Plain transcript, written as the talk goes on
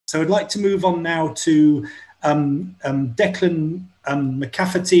So I'd like to move on now to Declan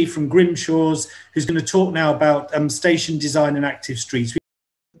McCafferty from Grimshaw, who's going to talk now about station design and active streets.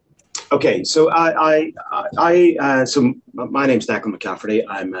 Okay, so so my name's Declan McCafferty.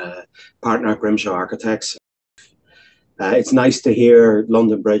 I'm a partner at Grimshaw Architects. It's nice to hear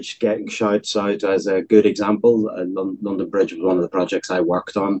London Bridge getting shouts out as a good example. London Bridge was one of the projects I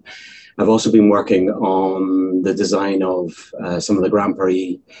worked on. I've also been working on the design of some of the Grand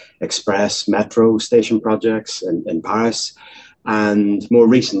Paris Express metro station projects in Paris. And more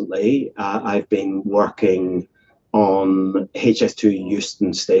recently, I've been working on HS2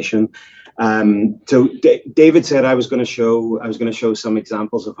 Euston Station. So David said I was going to show some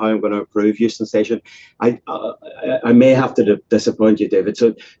examples of how I'm going to improve Euston Station. I may have to disappoint you, David.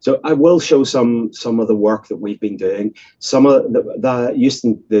 So I will show some of the work that we've been doing. Some of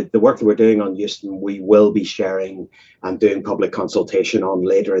the work that we're doing on Euston, we will be sharing and doing public consultation on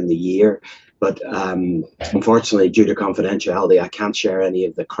later in the year. But unfortunately, due to confidentiality, I can't share any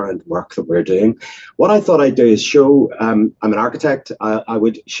of the current work that we're doing. What I thought I'd do is show, I'm an architect, I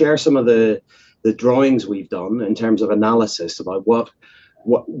would share some of the drawings we've done in terms of analysis about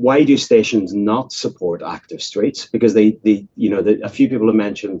why do stations not support active streets? Because a few people have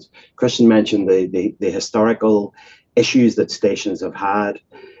mentioned, Christian mentioned the historical issues that stations have had.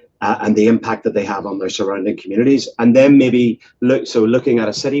 And the impact that they have on their surrounding communities, and then maybe looking at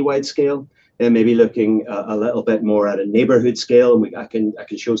a citywide scale, then maybe looking a little bit more at a neighbourhood scale, and I can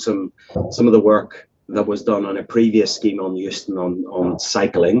show some of the work that was done on a previous scheme on Euston on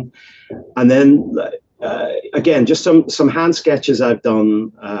cycling, and then again just some hand sketches I've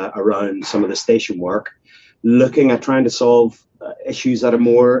done around some of the station work, looking at trying to solve issues at a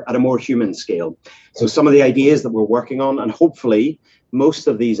more human scale. So some of the ideas that we're working on, and hopefully most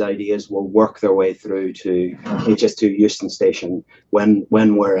of these ideas will work their way through to HS2 Euston Station when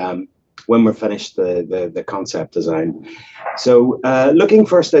we're finished the concept design. So looking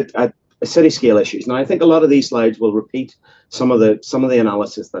first at city scale issues. Now I think a lot of these slides will repeat some of the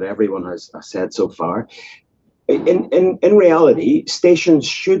analysis that everyone has said so far. In reality, stations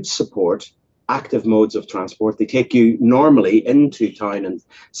should support active modes of transport. They take you normally into town and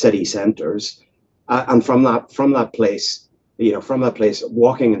city centres, and from that place,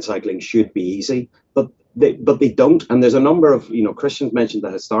 walking and cycling should be easy, but they don't. And there's a number of, Christian's mentioned the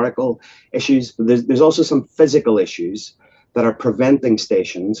historical issues, but there's also some physical issues that are preventing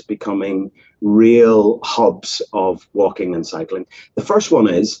stations becoming real hubs of walking and cycling. The first one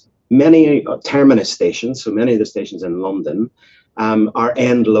is many terminus stations, so many of the stations in London, are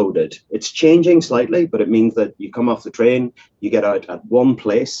end loaded. It's changing slightly, but it means that you come off the train, you get out at one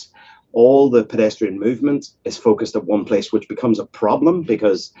place, all the pedestrian movement is focused at one place, which becomes a problem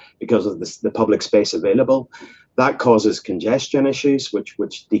because of the public space available. That causes congestion issues, which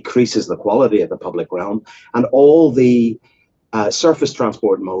decreases the quality of the public realm. And all the surface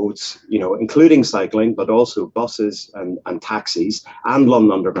transport modes, including cycling, but also buses and taxis and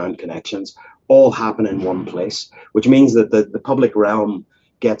London Underground connections, all happen in one place, which means that the public realm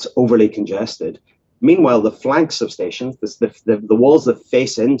gets overly congested. Meanwhile, the flanks of stations, the walls that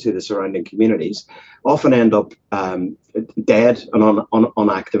face into the surrounding communities, often end up dead and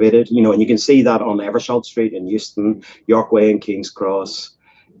unactivated. And you can see that on Eversholt Street in Euston, York Way and King's Cross,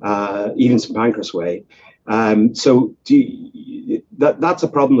 even St Pancras Way. So that's a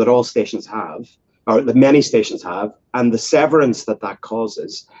problem that all stations have, or that many stations have, and the severance that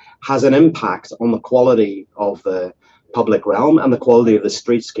causes has an impact on the quality of the public realm and the quality of the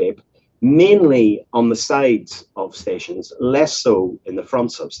streetscape, mainly on the sides of stations, less so in the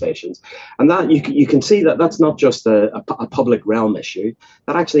fronts of stations. And that you can see that that's not just a public realm issue,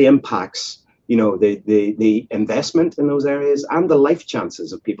 that actually impacts the investment in those areas and the life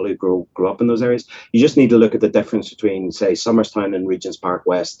chances of people who grew up in those areas. You just need to look at the difference between, say, Somerstown and Regent's Park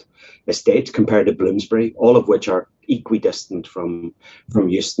West Estate compared to Bloomsbury, all of which are equidistant from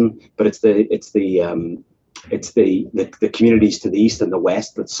Euston, but it's the communities to the east and the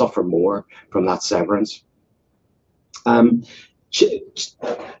west that suffer more from that severance.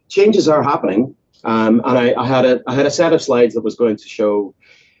 Changes are happening, and I had a set of slides that was going to show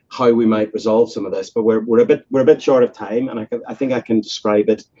how we might resolve some of this, but we're a bit short of time, and I think I can describe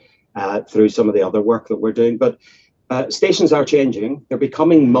it through some of the other work that we're doing. But stations are changing; they're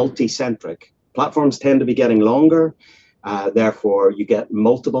becoming multi-centric. Platforms tend to be getting longer. Therefore, you get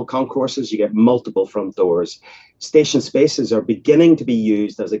multiple concourses, you get multiple front doors. Station spaces are beginning to be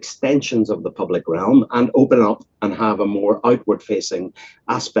used as extensions of the public realm and open up and have a more outward-facing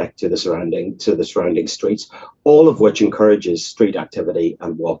aspect to the surrounding streets, all of which encourages street activity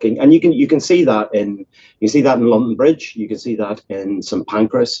and walking. And you can see that in London Bridge, you can see that in St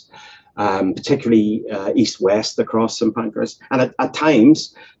Pancras. Particularly east-west across St Pancras, and at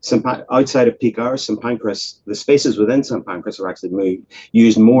times outside of peak hours, St Pancras, the spaces within St Pancras are actually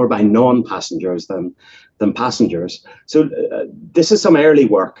used more by non-passengers than passengers. So this is some early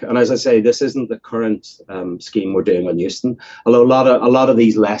work, and as I say, this isn't the current scheme we're doing on Euston. Although a lot of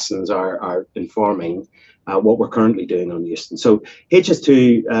these lessons are informing what we're currently doing on Euston. So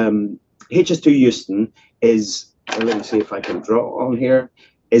HS2 Euston is. Let me see if I can draw on here.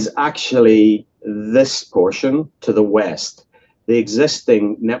 Is actually this portion to the west. The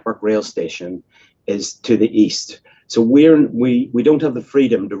existing Network Rail Station is to the east. So we don't have the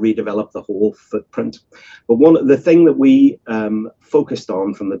freedom to redevelop the whole footprint. But the thing that we focused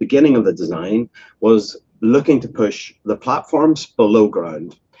on from the beginning of the design was looking to push the platforms below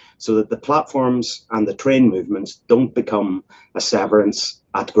ground so that the platforms and the train movements don't become a severance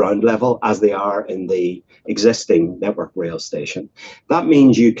at ground level as they are in the existing Network Rail Station. That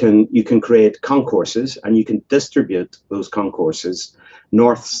means you can create concourses, and you can distribute those concourses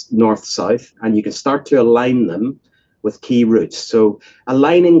north-south, and you can start to align them with key routes. So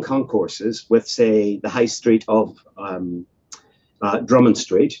aligning concourses with, say, the high street of Drummond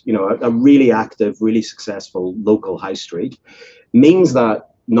Street, a really active, really successful local high street, means that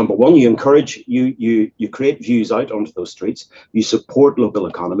number one, you create views out onto those streets, you support local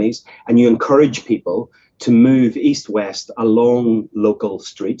economies, and you encourage people to move east-west along local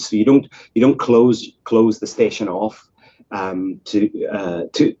streets. So you don't close the station off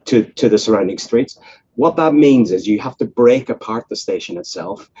to the surrounding streets. What that means is you have to break apart the station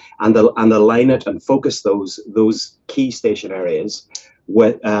itself and align it and focus those key station areas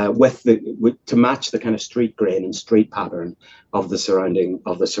to match the kind of street grain and street pattern of the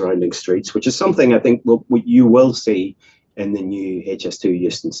surrounding streets, which is something I think you will see in the new HS2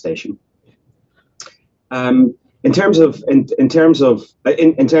 Euston Station. In terms of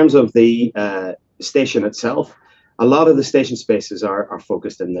the station itself, a lot of the station spaces are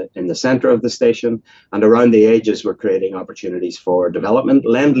focused in the centre of the station, and around the edges we're creating opportunities for development.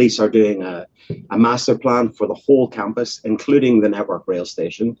 Lend-Lease are doing a master plan for the whole campus, including the Network Rail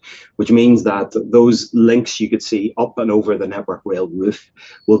Station, which means that those links you could see up and over the Network Rail roof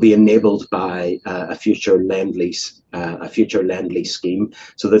will be enabled by a future Lend-Lease scheme,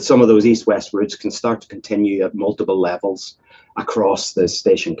 so that some of those east-west routes can start to continue at multiple levels across the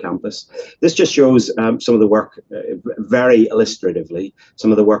station campus. This just shows some of the work, very illustratively,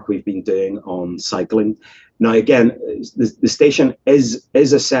 some of the work we've been doing on cycling. Now, again, the station is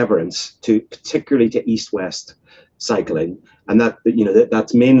a severance particularly to east-west cycling, and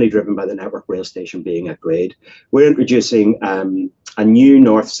that's mainly driven by the Network Rail Station being at grade. We're introducing a new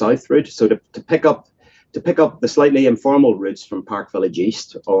north-south route, so to pick up the slightly informal routes from Park Village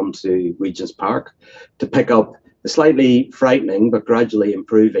East onto Regent's Park, to pick up the slightly frightening but gradually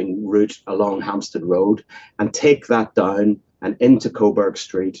improving route along Hampstead Road, and take that down and into Coburg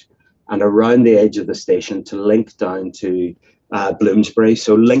Street and around the edge of the station to link down to Bloomsbury,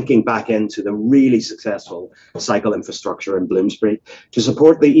 so linking back into the really successful cycle infrastructure in Bloomsbury. To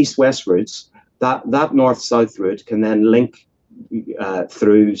support the east-west routes, that north-south route can then link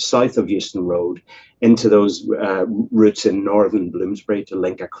through south of Euston Road into those routes in northern Bloomsbury to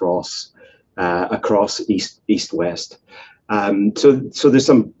link across east-west. So there's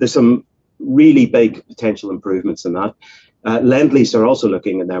some really big potential improvements in that. Lend-Lease are also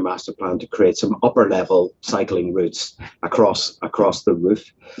looking in their master plan to create some upper level cycling routes across the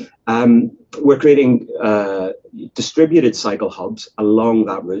roof. We're creating distributed cycle hubs along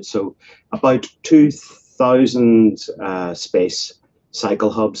that route, so about 2,000 space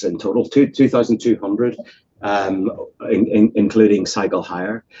cycle hubs in total, 2,200, including cycle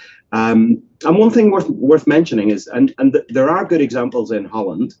hire. And one thing worth mentioning is, and there are good examples in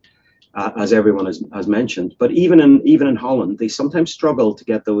Holland, as everyone has mentioned, but even in Holland, they sometimes struggle to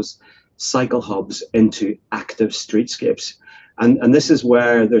get those cycle hubs into active streetscapes. And this is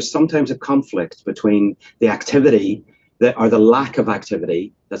where there's sometimes a conflict between the activity or the lack of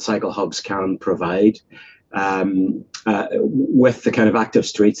activity that cycle hubs can provide with the kind of active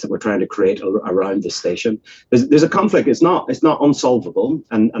streets that we're trying to create around the station. There's a conflict. It's not unsolvable,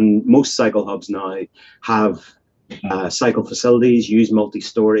 and most cycle hubs now have cycle facilities, use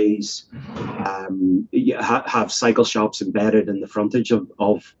multi-stories, have cycle shops embedded in the frontage of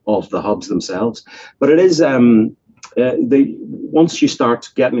the hubs themselves. But it is once you start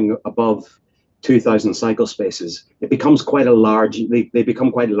getting above 2,000 cycle spaces, it becomes quite a large. They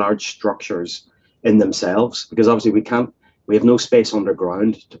become quite large structures in themselves, because obviously we have no space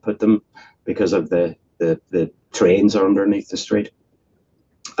underground to put them because of the trains are underneath the street.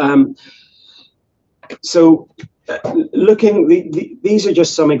 These are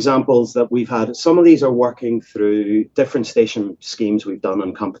just some examples that we've had. Some of these are working through different station schemes we've done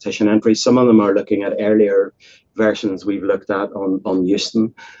on competition entries. Some of them are looking at earlier versions we've looked at on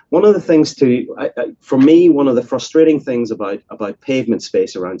Euston. One of the things for me, one of the frustrating things about pavement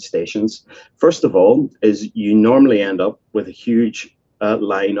space around stations, first of all, is you normally end up with a huge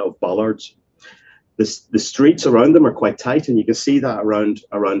line of bollards. The streets around them are quite tight, and you can see that around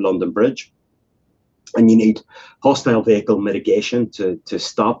London Bridge. And you need hostile vehicle mitigation to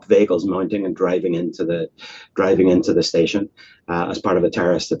stop vehicles mounting and driving into the station as part of a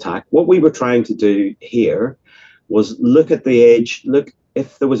terrorist attack. What we were trying to do here was look at the edge, look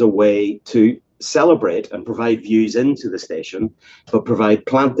if there was a way to celebrate and provide views into the station, but provide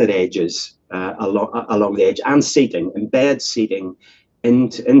planted edges along the edge and seating, embed seating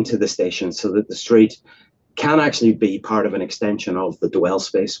into the station, so that the street can actually be part of an extension of the dwell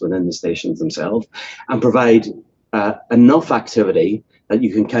space within the stations themselves, and provide enough activity that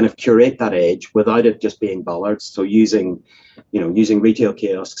you can kind of curate that edge without it just being bollards. So using retail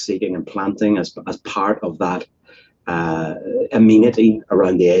kiosk seating and planting as part of that amenity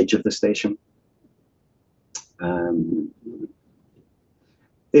around the edge of the station. The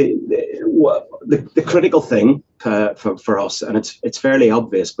critical thing for us, and it's fairly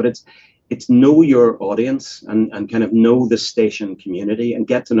obvious, but it's know your audience and kind of know the station community and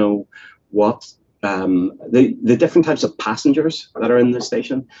get to know what the different types of passengers that are in the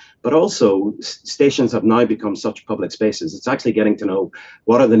station. But also, stations have now become such public spaces. It's actually getting to know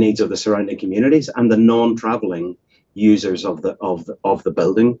what are the needs of the surrounding communities and the non-traveling users of the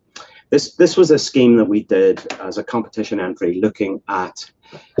building. This was a scheme that we did as a competition entry, looking at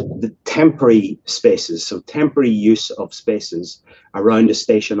the temporary spaces, so temporary use of spaces around a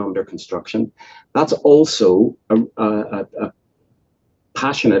station under construction. That's also a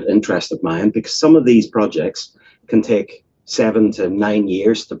passionate interest of mine, because some of these projects can take 7 to 9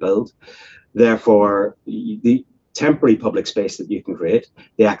 years to build. Therefore, the temporary public space that you can create,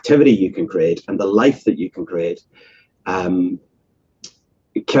 the activity you can create, and the life that you can create can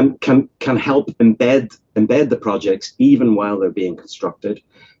help embed the projects even while they're being constructed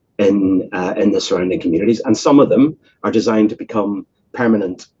in the surrounding communities. And some of them are designed to become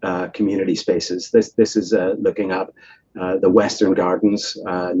permanent community spaces. This is looking at the Western Gardens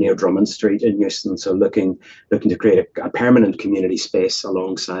near Drummond Street in Euston. So looking to create a permanent community space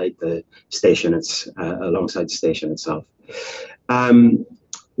alongside the station. Alongside the station itself.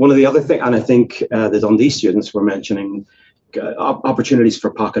 One of the other things, and I think the Dundee students were mentioning, opportunities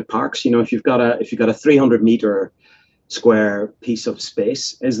for pocket parks. If you've got a 300-meter square piece of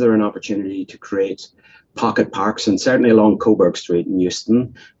space, is there an opportunity to create pocket parks? And certainly along Coburg Street in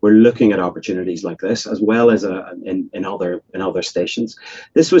Euston, we're looking at opportunities like this, as well as in other stations.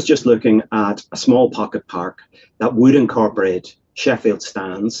 This was just looking at a small pocket park that would incorporate Sheffield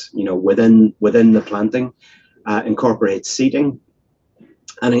stands, within the planting, incorporate seating,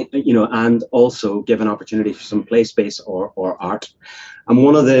 and also give an opportunity for some play space or art. And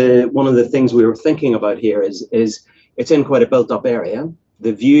one of the things we were thinking about here is it's in quite a built-up area.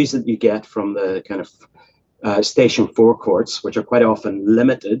 The views that you get from the kind of station forecourts, which are quite often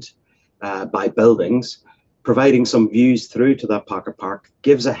limited by buildings, providing some views through to that pocket park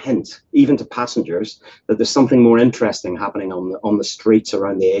gives a hint, even to passengers, that there's something more interesting happening on the streets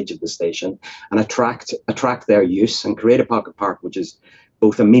around the edge of the station, and attract their use and create a pocket park which is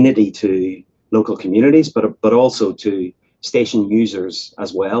both amenity to local communities, but also to station users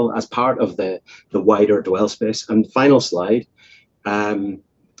as well, as part of the wider dwell space. And final slide,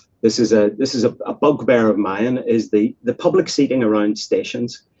 this is a bugbear of mine, is the public seating around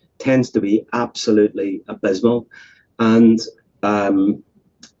stations tends to be absolutely abysmal, and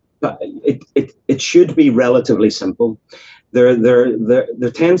but it should be relatively simple. There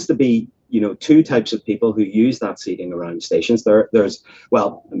tends to be two types of people who use that seating around stations. There's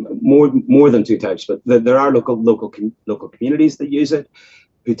more than two types, but there are local communities that use it,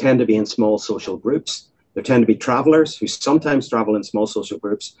 who tend to be in small social groups. There tend to be travelers who sometimes travel in small social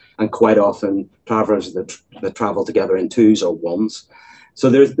groups, and quite often travelers that travel together in twos or ones. So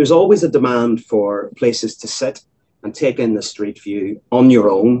there's always a demand for places to sit and take in the street view on your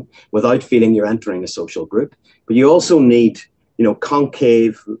own without feeling you're entering a social group. But you also need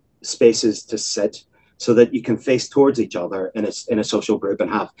concave spaces to sit, so that you can face towards each other in a social group and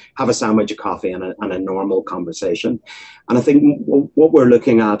have a sandwich, a coffee, and a normal conversation. And I think what we're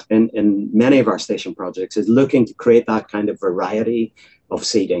looking at in many of our station projects is looking to create that kind of variety of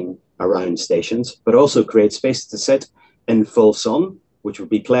seating around stations, but also create space to sit in full sun, which would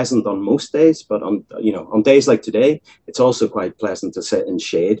be pleasant on most days, but on days like today, it's also quite pleasant to sit in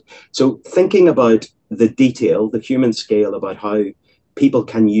shade. So thinking about the detail, the human scale about how people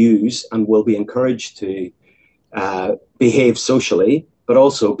can use and will be encouraged to behave socially, but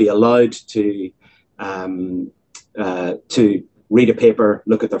also be allowed to read a paper,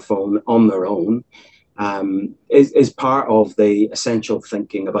 look at their phone on their own, is part of the essential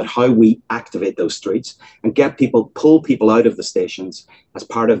thinking about how we activate those streets and pull people out of the stations as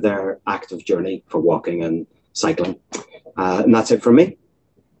part of their active journey for walking and cycling. And that's it from me.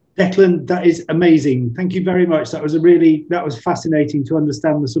 Declan, that is amazing. Thank you very much. That was fascinating to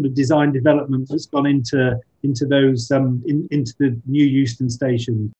understand the sort of design development that's gone into those into the new Euston Station.